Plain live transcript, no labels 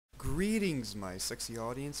Greetings, my sexy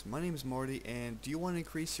audience. My name is Marty, and do you want to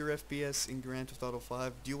increase your FPS in Grand Theft Auto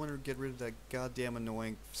 5? Do you want to get rid of that goddamn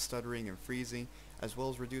annoying stuttering and freezing, as well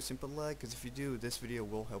as reduce input lag? Because if you do, this video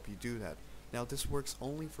will help you do that. Now, this works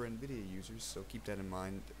only for Nvidia users, so keep that in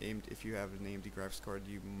mind. If you have an AMD graphics card,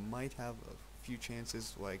 you might have a few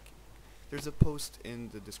chances. Like, there's a post in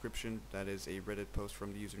the description that is a Reddit post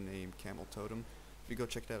from the username cameltotem. If you go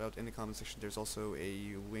check that out in the comment section, there's also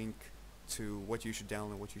a link to what you should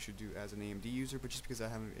download, what you should do as an AMD user. But just because I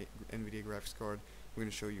have an Nvidia graphics card, I'm going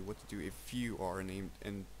to show you what to do if you are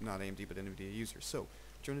not AMD but Nvidia user. So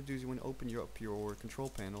what you want to do is you want to open up your control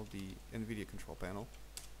panel, the Nvidia control panel.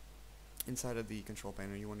 Inside of the control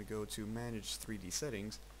panel, you want to go to Manage 3D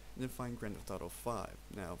Settings and then find Grand Theft Auto 5.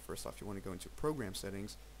 Now, first off, you want to go into Program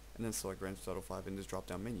Settings and then select Grand Theft Auto 5 in this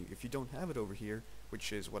drop-down menu. If you don't have it over here,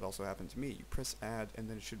 which is what also happened to me, you press Add and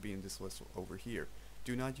then it should be in this list over here.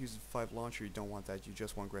 Do not use the 5 launcher, you don't want that, you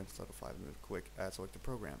just want Grand Theft Auto 5 and then click Add Selected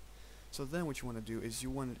Program. So then what you want to do is you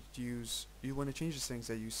want to change the things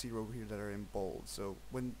that you see over here that are in bold. So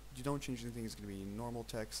when you don't change anything, it's going to be normal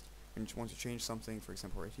text. When you want to change something, for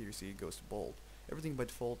example right here, you see it goes to bold. Everything by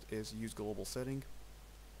default is use global setting.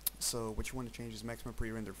 So what you want to change is maximum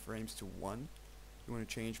pre-render frames to 1. You want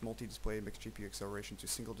to change multi-display mixed GPU acceleration to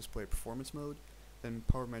single display performance mode. Then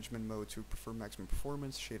power management mode to prefer maximum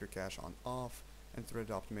performance, shader cache on off, and thread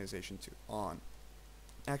optimization to on.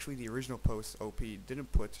 Actually, the original post OP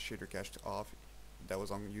didn't put shader cache to off. That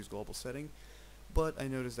was on use global setting. But I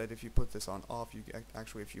noticed that if you put this on off, you get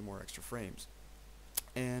actually a few more extra frames.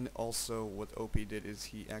 And also what OP did is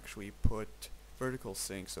he actually put vertical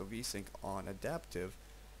sync, so VSync, on adaptive,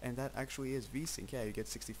 and that actually is VSync. Yeah, you get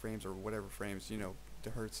 60 frames or whatever frames, you know,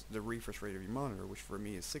 the refresh rate of your monitor, which for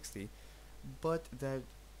me is 60. But that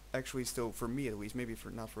actually still, for me at least, maybe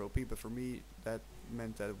not for OP, but for me, that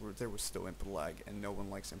meant that there was still input lag, and no one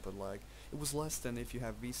likes input lag. It was less than if you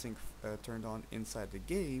have VSync turned on inside the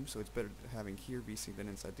game, so it's better having here VSync than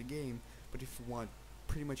inside the game. But if you want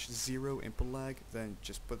pretty much zero input lag, then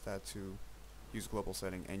just put that to use global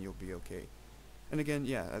setting and you'll be okay. And again,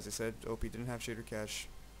 yeah, as I said, OP didn't have shader cache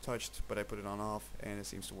touched, but I put it on off and it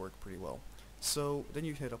seems to work pretty well. So then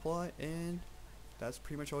you hit apply, and that's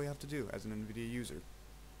pretty much all you have to do as an Nvidia user.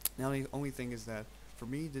 Now the only thing is that for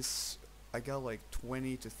me, I got like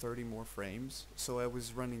 20 to 30 more frames, so I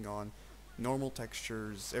was running on normal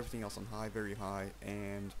textures, everything else on high, very high,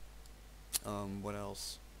 and what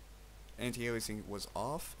else? Anti-aliasing was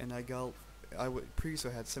off, and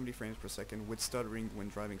previously I had 70 frames per second with stuttering when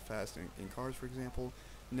driving fast in cars, for example.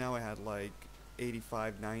 Now I had like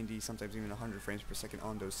 85, 90, sometimes even 100 frames per second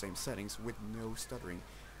on those same settings with no stuttering.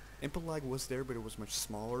 Input lag was there, but it was much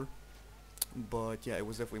smaller. But yeah, it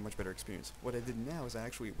was definitely a much better experience. What I did now is I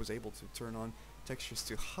actually was able to turn on textures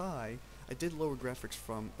to high. I did lower graphics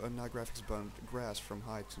from, not graphics, but grass from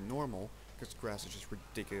high to normal, because grass is just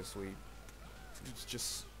ridiculously,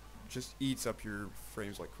 just eats up your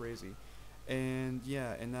frames like crazy. And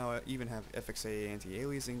yeah, and now I even have FXA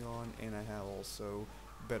anti-aliasing on, and I have also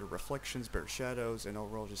better reflections, better shadows, and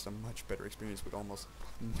overall just a much better experience with almost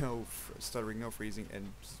no stuttering, no freezing,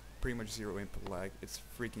 and pretty much zero input lag. It's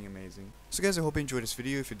freaking amazing. So guys, I hope you enjoyed this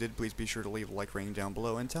video. If you did, please be sure to leave a like rating down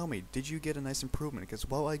below and tell me, did you get a nice improvement? Because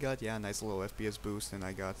while I got, yeah, a nice little FPS boost, and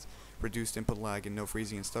I got reduced input lag and no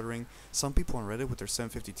freezing and stuttering, some people on Reddit with their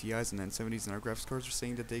 750 Ti's and 970s and our graphics cards are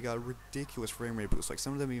saying that they got ridiculous frame rate boosts. Like,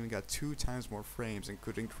 some of them even got 2 times more frames and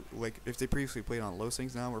could like, if they previously played on low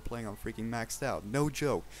settings, now we're playing on freaking maxed out. No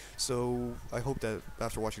joke. So I hope that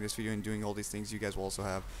after watching this video and doing all these things, you guys will also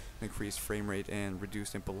have an increased frame rate and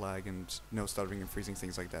reduced input lag and no stuttering and freezing,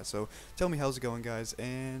 things like that. So tell me how's it going, guys,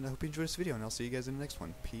 and I hope you enjoyed this video, and I'll see you guys in the next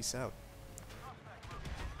one. Peace out.